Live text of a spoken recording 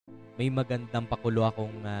may magandang pakulo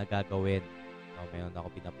akong gagawin. So, mayroon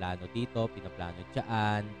ako pinaplano dito, pinaplano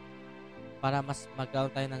dyan, para mas magkaroon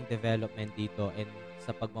tayo ng development dito and sa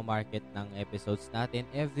pagmamarket ng episodes natin,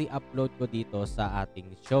 every upload ko dito sa ating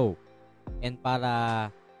show. And para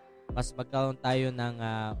mas magkaroon tayo ng,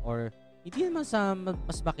 or hindi naman sa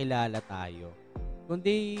mas makilala tayo,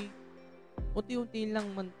 kundi unti-unti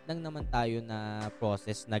lang naman tayo na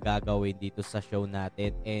process na gagawin dito sa show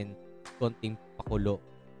natin and konting pakulo,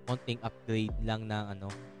 konting upgrade lang ng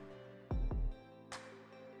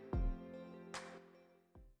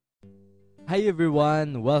Hi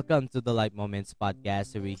everyone! Welcome to the Light Moments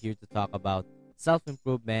podcast. We're here to talk about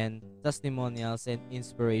self-improvement, testimonials, and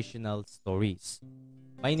inspirational stories.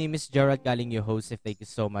 My name is Gerald Galing, your host, and thank you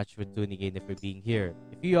so much for tuning in and for being here.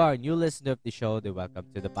 If you are a new listener of the show, then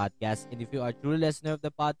welcome to the podcast. And if you are a true listener of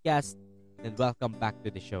the podcast, then welcome back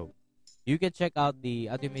to the show. You can check out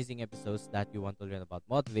the other amazing episodes that you want to learn about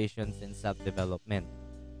motivations and self-development.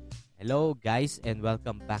 Hello guys, and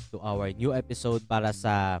welcome back to our new episode para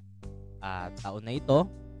sa taon na ito.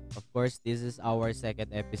 Of course, this is our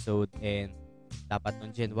second episode and dapat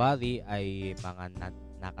noong January ay mga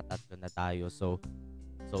nakatatlo na tayo. So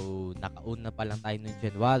nakauna pa lang tayo noong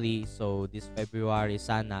January. So this February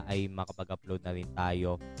sana ay makapag-upload na rin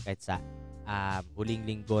tayo kahit sa huling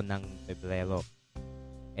linggo ng Pebrero.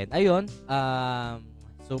 And ayun,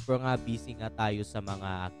 super nga busy nga tayo sa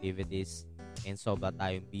mga activities and sobra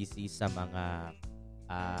tayong busy sa mga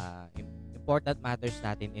important matters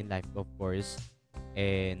natin in life, of course.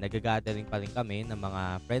 Nag-gathering pa rin kami ng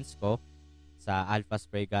mga friends ko sa Alpha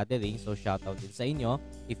Spray Gathering. So, shoutout din sa inyo.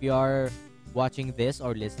 If you are watching this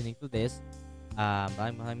or listening to this,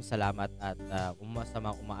 maraming salamat at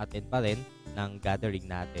uma-attend pa rin ng gathering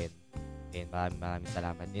natin. And maraming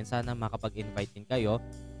salamat din. Sana makapag-invite din kayo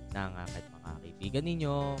ng kahit mga kaibigan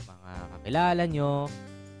ninyo, mga kakilala nyo,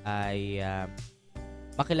 ay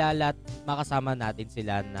makilala at makasama natin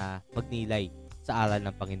sila na magnilay sa aral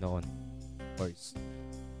ng Panginoon. Of course.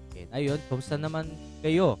 And ayun, kumusta naman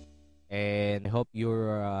kayo? And I hope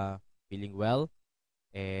you're feeling well.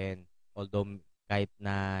 And although kahit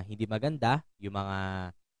na hindi maganda yung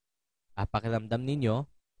mga pakiramdam ninyo,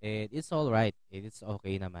 it's alright. It's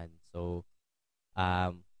okay naman. So,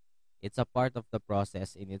 it's a part of the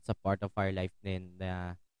process and it's a part of our life din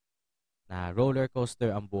na roller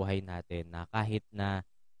coaster ang buhay natin, na kahit na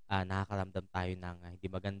nakakaramdam tayo ng hindi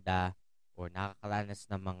maganda or nakakaranas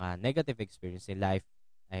ng mga negative experience in life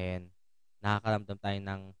and nakakaramdam tayo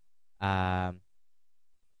ng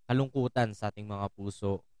kalungkutan sa ating mga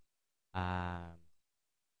puso,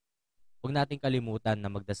 huwag nating kalimutan na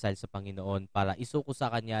magdasal sa Panginoon para isuko sa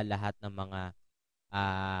Kanya lahat ng mga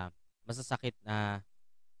masasakit na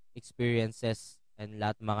experiences and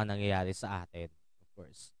lahat ng mga nangyayari sa atin, of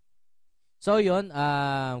course. So yun,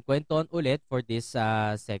 kwentuhan ulit for this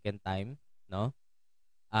second time, no?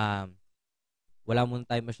 Wala muna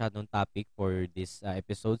tayo masyadong topic for this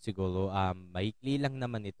episode siguro. Maikli lang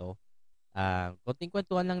naman ito. Konting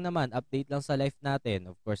kwentuhan lang naman, update lang sa life natin,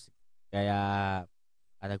 of course. Kaya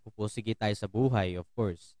nagpupusigi tayo sa buhay, of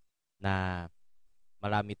course, na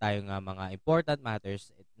marami tayong mga important matters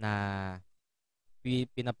na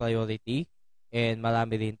pina-priority and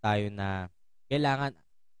marami rin tayo na kailangan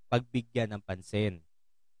pagbigyan ng pansin.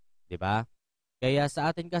 'Di ba? Kaya sa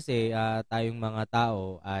atin kasi tayong mga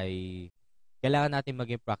tao ay kailangan natin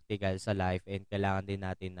maging practical sa life and kailangan din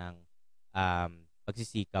natin ng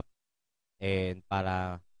pagsisikap and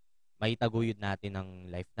para maitaguyod natin ang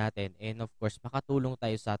life natin and of course makatulong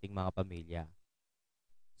tayo sa ating mga pamilya.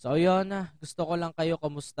 So yun, gusto ko lang kayo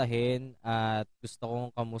kamustahin at gusto kong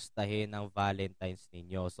kamustahin ang Valentine's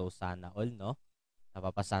ninyo. So sana all, no?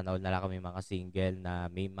 Napapasana all na lang kami mga single na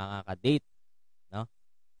may mga ka-date, no?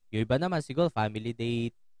 Yung iba naman siguro family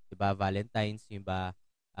date, diba, Valentine's, yung iba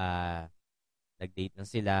nag-date na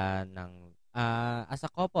sila ng as a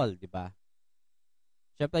couple, diba?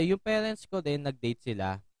 Syempre, yung parents ko din nag-date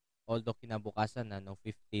sila, although kinabukasan na nung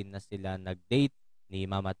 15 na sila nag-date ni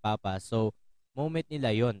mama at papa. So, moment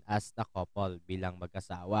nila yon as a couple bilang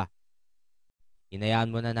mag-asawa. Hinayaan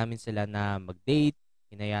muna namin sila na mag-date,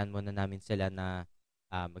 hinayaan muna namin sila na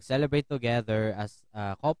mag-celebrate together as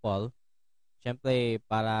a couple, syempre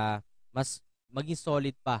para mas maging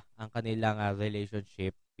solid pa ang kanilang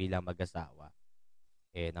relationship bilang mag-asawa.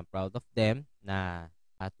 And I'm proud of them na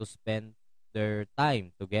to spend their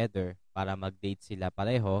time together para mag-date sila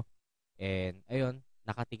pareho. And ayun,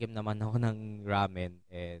 nakatikim naman ako ng ramen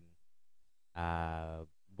and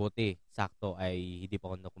buti, sakto ay hindi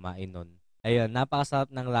pa ako kumain nun. Ayun,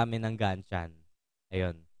 napakasarap ng ramen ng Ganchan.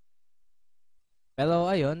 Ayun.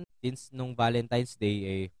 Pero ayun, since nung Valentine's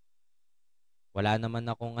Day, Wala naman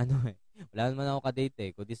akong ano eh. Wala naman ako ka-date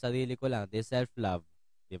eh. Kundi sarili ko lang. This self-love.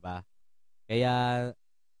 'Di ba? Kaya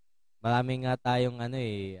marami nga tayong ano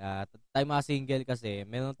eh. Tayo mga single kasi,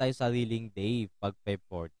 meron tayong sariling day pag Feb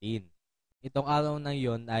 14. Itong araw na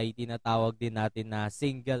yon ay tinatawag din natin na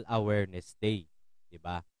Single Awareness Day. 'Di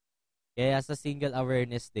ba? Kaya sa Single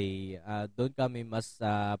Awareness Day, doon kami mas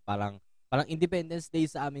parang Independence Day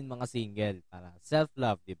sa amin mga single. Para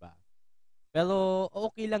self-love, 'di ba? Pero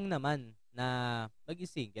okay lang naman na maging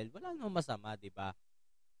single. Wala namang masama, 'di ba?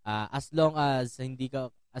 As long as hindi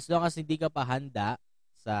ka pa handa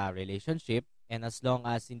sa relationship, and as long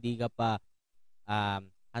as hindi ka pa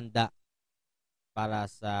handa para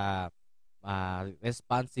sa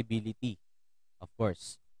responsibility, of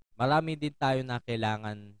course. Marami din tayo na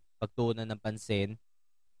kailangan pagtuunan ng pansin.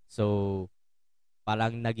 So,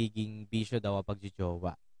 parang nagiging bisyo daw ang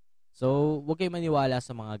pagjojowa. So, huwag kayo maniwala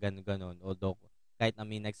sa mga ganun-ganon. Although, kahit na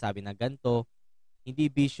may nagsabi na ganito, hindi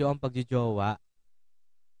bisyo ang pagjojowa.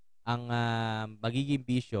 Ang magiging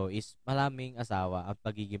bisyo is maraming asawa. Ang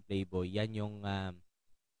pagiging playboy, yan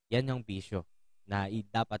yung bisyo na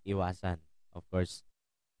dapat iwasan. Of course.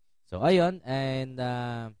 So, ayun. And,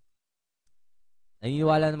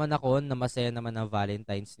 naniniwala naman ako na masaya naman ang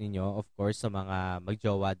Valentine's ninyo. Of course, sa mga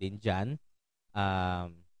magjowa din dyan.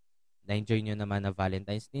 Na-enjoy nyo naman ang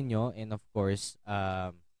Valentine's ninyo. And of course,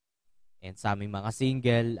 and sa aming mga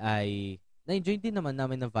single ay na-enjoy din naman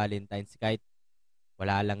namin ang Valentine's. Kahit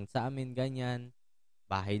wala lang sa amin ganyan.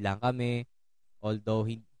 Bahay lang kami. Although,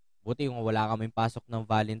 buti kung wala kaming pasok ng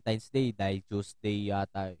Valentine's Day dahil Tuesday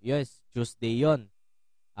yata. Yes, Tuesday yon,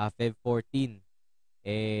 Feb 14.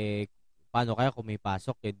 Eh, paano kaya kung may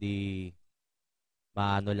pasok, edi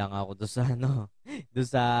maano lang ako doon sa doon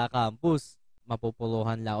sa campus.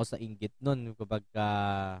 Mapupuluhan lang ako sa inggit nun kapag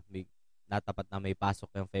may natapat na may pasok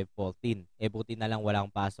yung Feb 14. Eh, buti na lang walang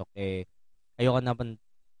pasok. Eh, ayoko naman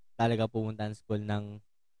talaga pumunta ng school ng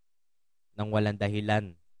walang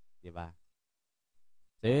dahilan. 'Di ba?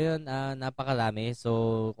 So, yun, napakarami.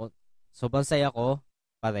 So, sobrang saya ko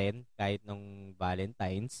pa rin kahit nung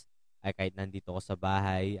Valentine's, ay kahit nandito ko sa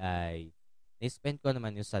bahay, ay na-spend ko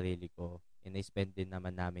naman yung sarili ko. And na-spend din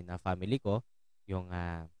naman namin na family ko. Yung,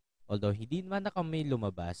 although hindi naman na kami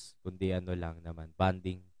lumabas, kundi ano lang naman,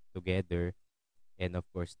 bonding together. And of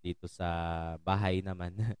course, dito sa bahay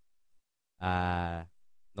naman,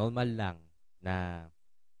 normal lang na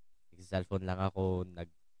nag-cellphone lang ako,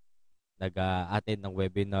 nag-attend ng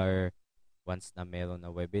webinar once na meron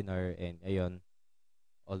na webinar. And ayun,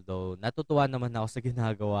 although natutuwa naman ako sa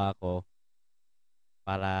ginagawa ko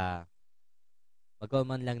para magawa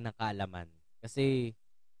man lang ng kaalaman. Kasi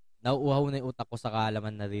nauuhaw na yung utak ko sa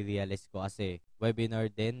kaalaman na realize ko kasi webinar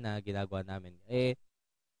din na ginagawa namin. Eh,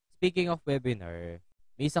 speaking of webinar,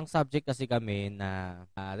 may isang subject kasi kami na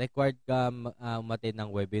required ka umattend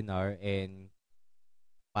ng webinar, and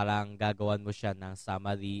parang gagawan mo siya ng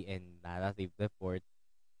summary and narrative report.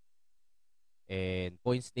 And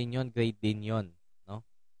points din yon, grade din yon, no?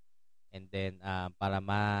 And then, para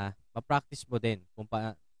ma-practice mo din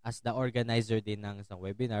as the organizer din ng isang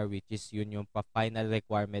webinar, which is yun yung final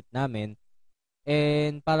requirement namin.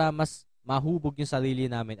 And para mas mahubog yung sarili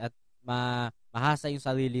namin at mahasa yung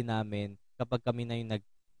sarili namin kapag kami na yung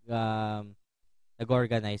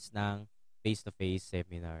nag-organize ng face-to-face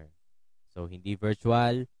seminar. So, hindi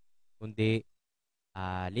virtual, kundi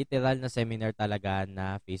literal na seminar talaga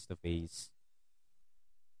na face-to-face.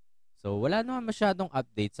 So, wala naman masyadong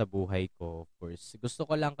update sa buhay ko, of course. Gusto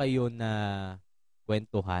ko lang kayo na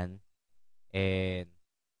kwentuhan and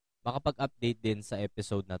makapag-update din sa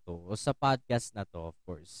episode na to o sa podcast na to, of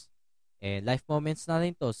course. And life moments na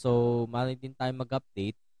rin to. So, maaaring din tayo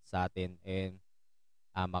mag-update sa atin and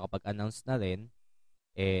makapag-announce na rin.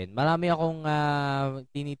 And marami akong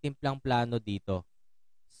tinitimplang plano dito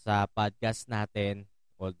sa podcast natin.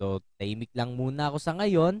 Although, tahimik lang muna ako sa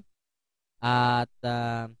ngayon. At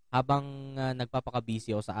habang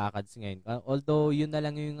nagpapaka-busy ako sa ACADS ngayon. Although, yun na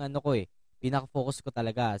lang yung pinaka-focus ko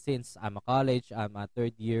talaga. Since I'm a college, I'm a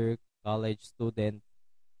third year college student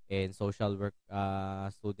and social work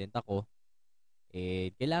student ako.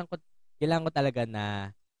 Eh, kailangan ko talaga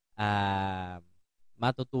na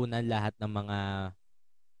matutunan lahat ng mga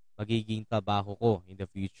magiging trabaho ko in the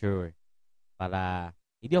future para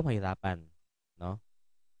hindi ako mahirapan, no?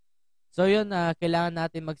 So yun, kailangan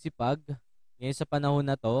natin magsipag ngayon sa panahon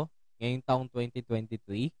na to, ngayong taong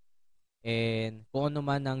 2023. And kung ano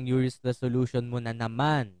man ang New Year's resolution mo na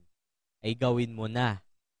naman, ay gawin mo na,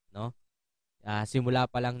 no? Simula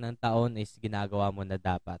pa lang ng taon is ginagawa mo na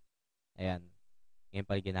dapat. Ayan, ngayon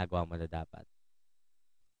pa ginagawa mo na dapat.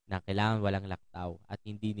 Na kailangan walang laktaw at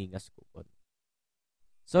hindi ningas kupon.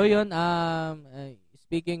 So yun,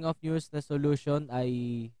 speaking of New Year's resolution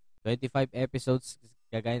ay 25 episodes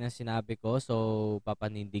kagaya ng sinabi ko. So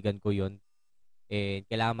papanindigan ko yun. And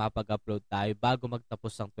kailangan makapag-upload tayo bago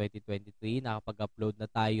magtapos ang 2023. Nakapag-upload na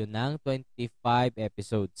tayo ng 25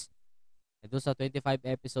 episodes. And doon sa 25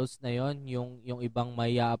 episodes na yon, yung ibang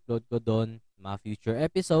may upload ko doon, mga future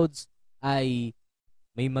episodes, ay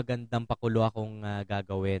may magandang pakulo akong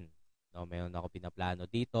gagawin. No, meron ako pinaplano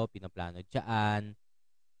dito, pinaplano diyan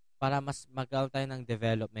para mas magkaroon tayo ng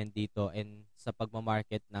development dito and sa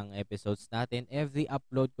pagmamarket ng episodes natin, every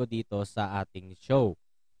upload ko dito sa ating show.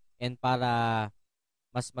 And para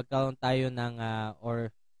mas magkaroon tayo ng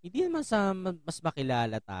or hindi naman sa mas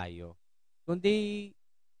makilala tayo, kundi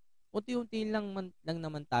unti-unti lang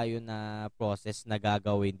naman tayo na process na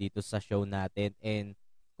gagawin dito sa show natin and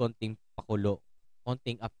konting pakulo,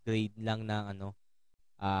 konting upgrade lang ng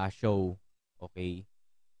show. Okay?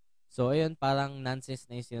 So, ayun, parang nonsense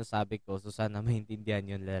na yung sinasabi ko. So, sana maintindihan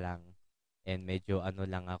yun lang. And medyo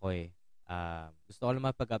lang ako eh. Gusto ko lang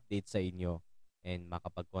mapag-update sa inyo and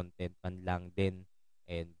makapag-content man lang din.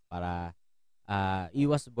 And para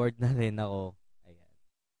iwas bored na rin ako. Ayan.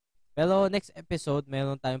 Pero next episode,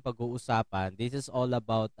 meron tayong pag-uusapan. This is all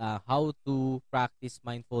about how to practice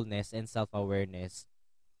mindfulness and self-awareness.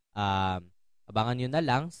 Abangan nyo na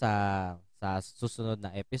lang sa susunod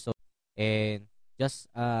na episode. And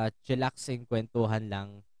just chillaxing kwentuhan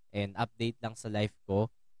lang and update lang sa life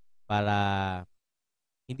ko para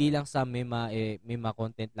hindi lang sa may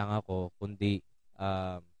content lang ako kundi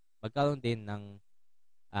magkaroon din ng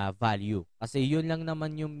value. Kasi yun lang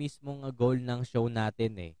naman yung mismong goal ng show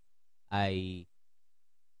natin ay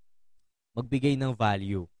magbigay ng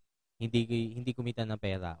value. Hindi kumita ng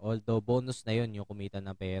pera. Although bonus na yun yung kumita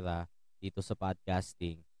ng pera dito sa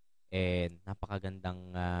podcasting. And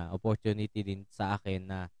napakagandang opportunity din sa akin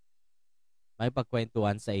na may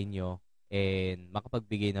pagkwentuhan sa inyo and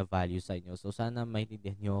makapagbigay ng value sa inyo. So sana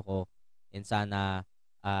maintindihan niyo ako and sana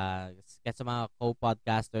kahit sa mga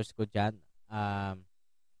co-podcasters ko dyan,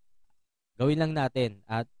 gawin lang natin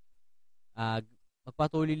at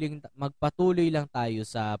magpatuloy lang tayo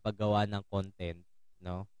sa paggawa ng content,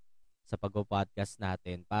 no? Sa pag-podcast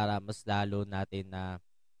natin para mas lalo natin na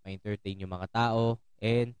ma-entertain yung mga tao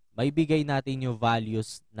and maibigay natin yung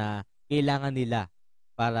values na kailangan nila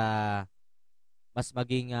para mas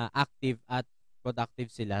maging active at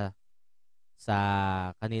productive sila sa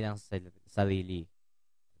kanilang sarili.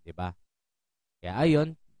 'Di ba? Kaya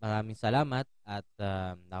ayun, maraming salamat at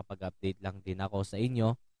nakapag-update lang din ako sa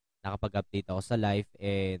inyo. Nakapag-update ako sa live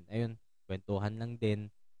and ayun, kwentuhan lang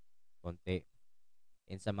din konti.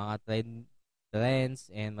 And sa mga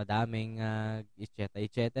trends and madaming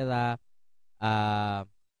etc.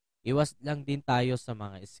 Iwas lang din tayo sa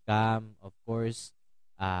mga scam. Of course,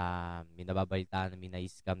 may nababalitaan na may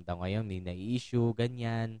na-scam daw ngayon, may na-issue,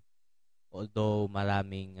 ganyan. Although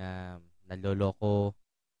maraming naloloko,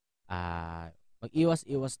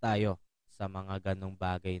 mag-iwas-iwas tayo sa mga ganong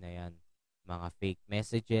bagay na yan. Mga fake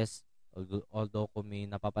messages. Although kung may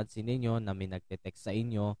napapansin ninyo na may nagte-text sa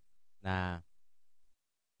inyo na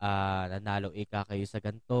nanalo kayo sa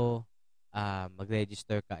ganito,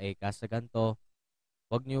 mag-register ka sa ganito,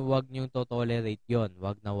 wag niyo to-tolerate 'yon.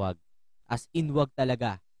 Wag na wag. As in wag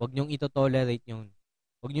talaga. Wag niyo ito-tolerate 'yon.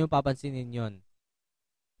 Wag niyo papansinin 'yon.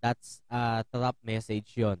 That's a trap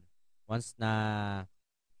message 'yon. Once na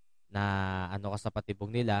ka sa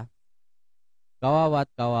patibong nila, kawawa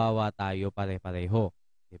tayo pare-pareho,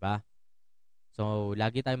 'di ba? So,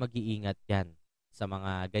 lagi tayong mag-iingat 'yan sa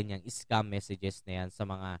mga ganyang scam messages na 'yan, sa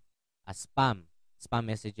mga spam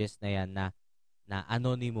messages na 'yan na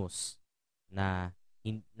anonymous na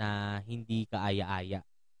hindi kaaya-aya.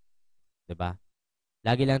 'Di ba?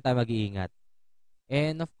 Lagi lang tayo mag-iingat.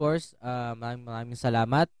 And of course, maraming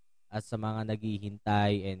salamat at sa mga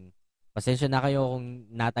naghihintay and pasensya na kayo kung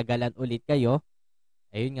natagalan ulit kayo.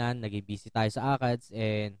 Ayun nga, naging busy tayo sa ACADS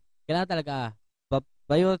and kailangan talaga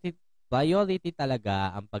priority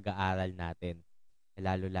talaga ang pag-aaral natin.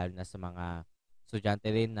 Lalo-lalo na sa mga estudyante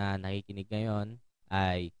rin na nakikinig ngayon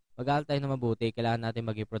ay mag-aaral tayo na mabuti, kailangan natin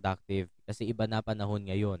maging productive kasi iba na panahon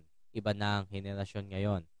ngayon. Iba na ang henerasyon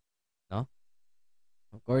ngayon. No?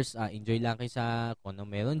 Of course, enjoy lang kayo sa kung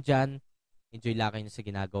anong meron dyan. Enjoy lang kayo sa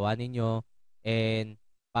ginagawa ninyo. And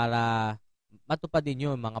para matupad din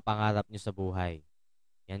yung mga pangarap nyo sa buhay.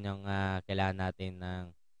 Yan yung kailangan natin ng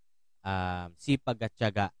sipag at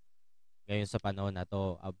tiyaga ngayon sa panahon na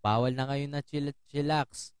to. Bawal na ngayon na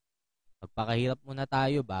chillax. Magpakahirap muna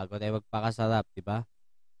tayo bago tayo magpakasarap, di ba?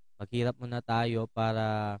 Maghirap muna tayo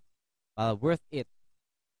para worth it.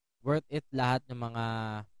 Worth it lahat ng mga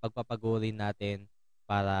pagpapaguri natin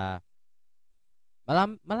para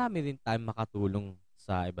marami rin tayong makatulong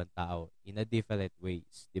sa ibang tao in a different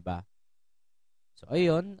ways, 'di ba? So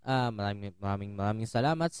ayun, maraming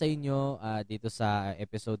salamat sa inyo dito sa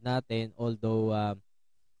episode natin. Although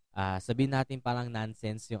sabihin natin parang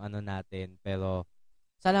nonsense yung ano natin, pero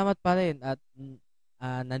salamat pa rin at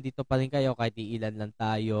nandito pa rin kayo kahit ilan lang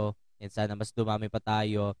tayo, and sana mas dumami pa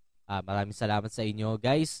tayo. Maraming salamat sa inyo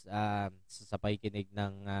guys sa pakikinig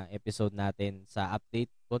ng episode natin sa update.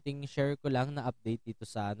 Kunting share ko lang na update dito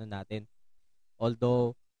sa ano natin.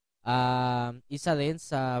 Although isa rin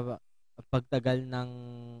sa pagtagal ng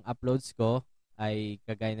uploads ko ay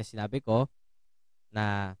kagaya na sinabi ko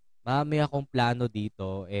na marami akong plano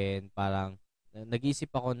dito, and parang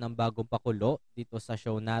nag-iisip ako ng bagong pakulo dito sa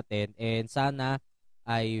show natin, and sana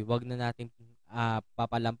ay wag na natin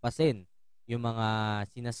papalampasin yung mga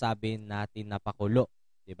sinasabi natin na pakulo,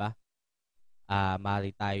 'di ba?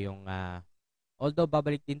 Mari tayong although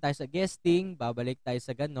babalik din tayo sa guesting, babalik tayo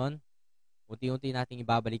sa ganon, unti-unti nating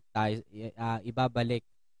ibabalik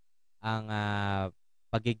ang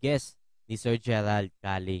pag-guest ni Sir Gerald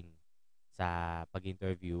Galing sa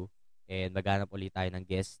pag-interview, and maghanap ulit tayo ng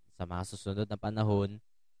guest sa mga susunod na panahon,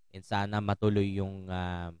 and sana matuloy yung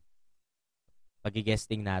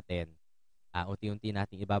pag-guesting natin. Unti-unti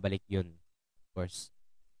nating ibabalik yun, of course.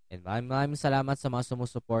 And maraming salamat sa mga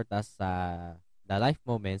sumusuporta sa The Life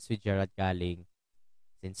Moments with Gerald Galing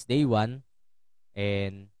since day one,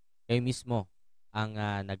 and kayo mismo ang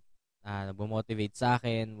nagmo-motivate sa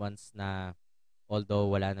akin once na although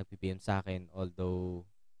wala nag-PM sa akin, although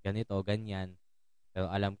ganito, ganyan, pero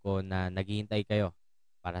alam ko na naghihintay kayo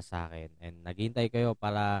para sa akin, and naghihintay kayo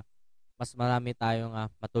para mas marami tayong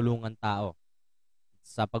matulungan tao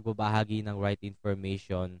sa pagbabahagi ng right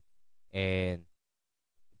information, and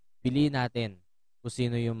piliin natin kung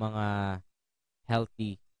sino yung mga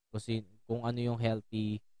healthy, kung ano yung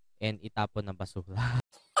healthy, and itapon ng basura.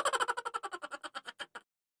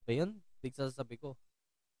 So yun, big sasabi ko.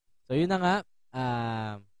 So yun na nga,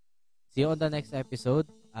 see you on the next episode.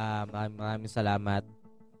 Maraming salamat.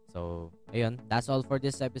 So, ayun, that's all for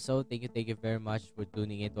this episode. Thank you very much for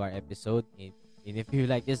tuning into our episode. And if you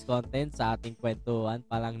like this content sa ating kwentuhan,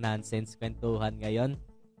 parang nonsense kwentuhan ngayon.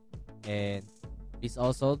 And please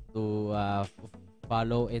also to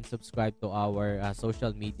follow and subscribe to our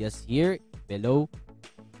social medias here below.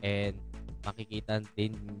 And makikita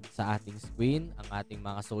din sa ating screen ang ating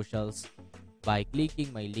mga socials by clicking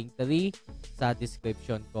my Linktree sa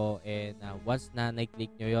description ko, and once na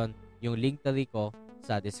na-click nyo yon, yung Linktree ko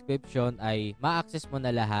sa description, ay ma-access mo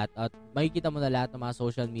na lahat at makikita mo na lahat ng mga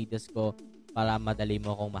social medias ko para madali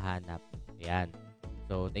mo akong mahanap. Ayan.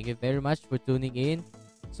 So thank you very much for tuning in.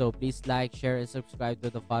 So please like, share, and subscribe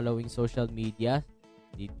to the following social media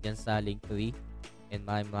dyan sa Linktree, and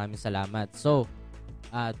maraming salamat. So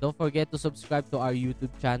don't forget to subscribe to our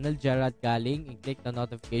YouTube channel, Gerald Galing, and click the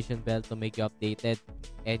notification bell to make you updated.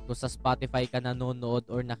 And kung sa Spotify ka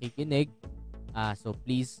nanonood or nakikinig, so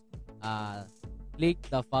please click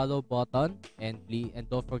the follow button, and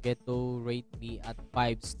don't forget to rate me at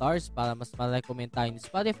 5 stars para mas ma-recommend tayo ni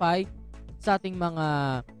Spotify sa ating mga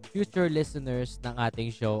future listeners ng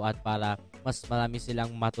ating show, at para mas marami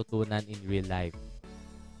silang matutunan in real life.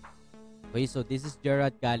 Okay, so this is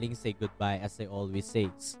Gerard Galing. Say goodbye as I always say.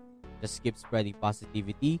 Just keep spreading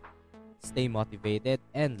positivity, stay motivated,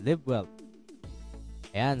 and live well.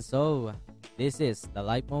 Ayan, so this is The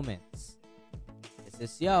Life Moments. This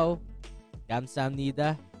is Yo.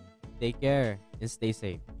 Kamsahamnida. Take care and stay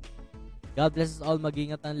safe. God bless us all.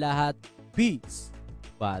 Mag-ingat ang lahat. Peace.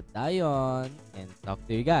 Padayon. And talk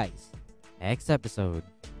to you guys next episode.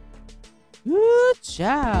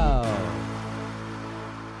 Ciao.